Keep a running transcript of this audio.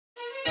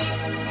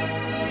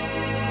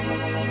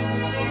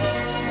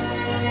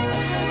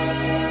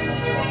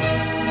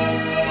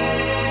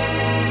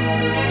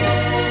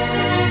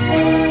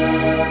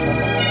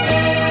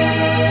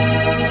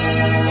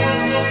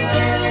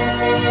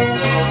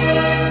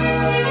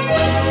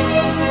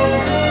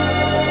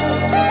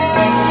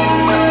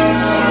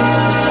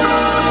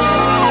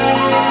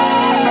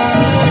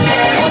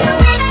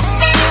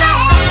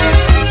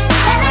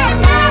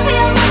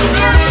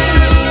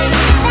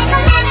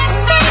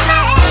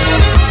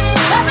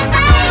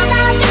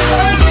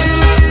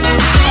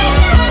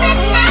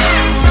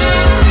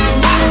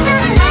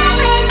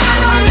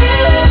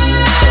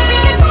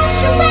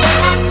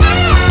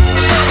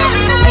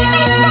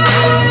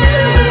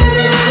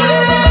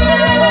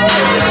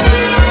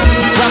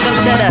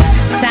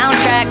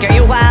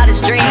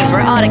Dreams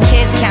where all the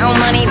kids count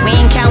money, we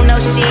ain't count no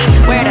sheep.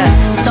 Where the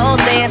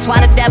souls dance while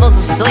the devil's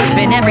asleep,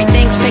 and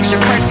everything's picture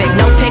perfect,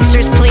 no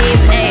pictures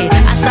please. Ayy,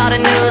 I saw the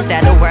news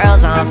that the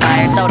world's on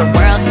fire, so the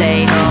world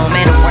stayed home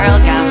and the world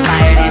got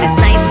fired. And it's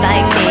nights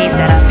like these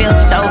that I feel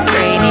so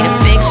free. Need a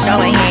big show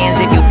of hands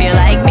if you feel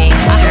like me.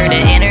 I heard the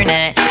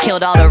internet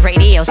killed all the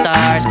radio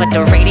stars, but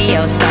the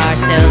radio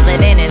stars still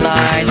living at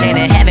large. And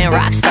in heaven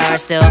rock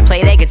stars still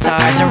play their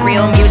guitars, and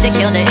real music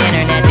killed the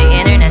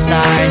internet's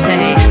ours.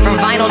 Hey, from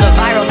vinyl to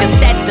viral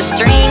cassettes to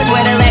streams,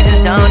 where the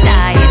legends don't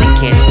die and the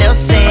kids still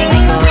sing.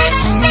 Make a wish.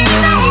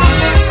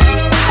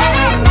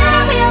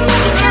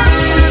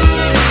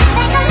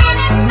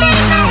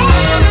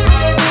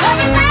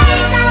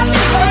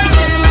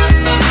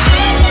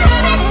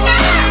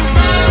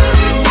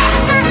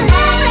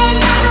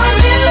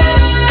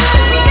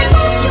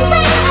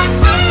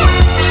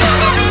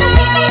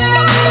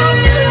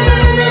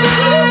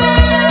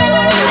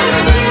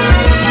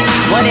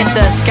 What if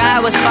the sky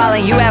was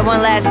falling, you had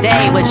one last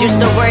day? Would you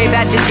still worry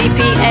about your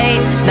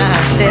GPA? Nah,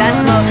 shit, I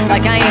smoke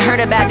like I ain't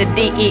heard about the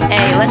DEA.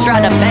 Let's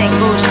ride the bank,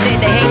 ooh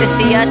shit, they hate to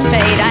see us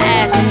paid.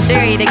 I asked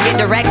Siri to get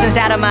directions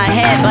out of my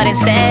head, but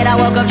instead I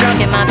woke up drunk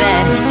in my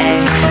bed.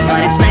 Ay,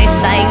 but it's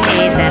nights like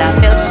these that I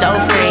feel so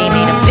free.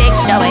 Need a big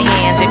show of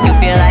hands if you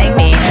feel like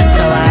me.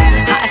 So I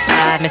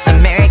high-five Miss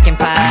American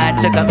Pie,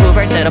 took a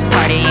Uber to the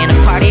party and the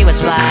party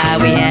was fly.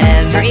 We had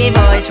every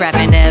voice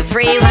rapping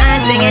every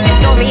line, singing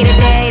it's gonna be the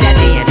day that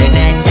the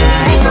internet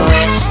died. Make a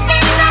wish.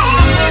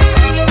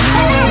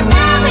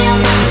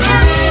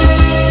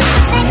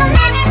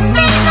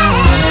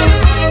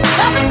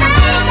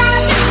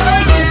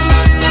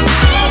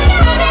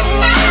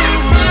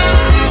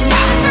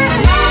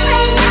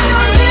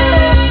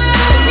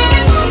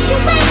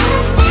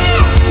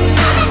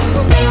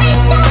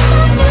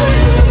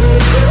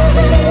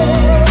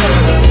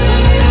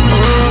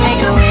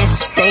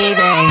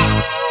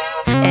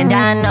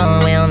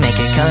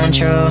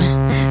 True.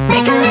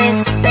 Make a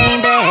list,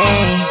 baby,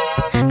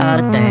 all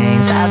the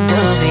things I'll do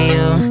for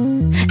you.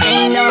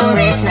 Ain't no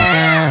risk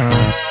now,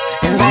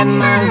 and let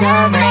my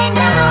love rain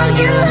down on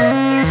you.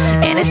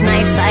 And it's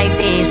nights like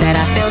these that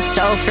I feel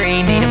so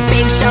free. Need a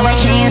big show of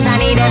hands, I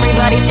need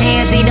everybody's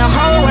hands. Need the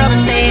whole world to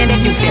stand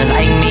if you feel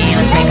like me.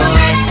 Let's make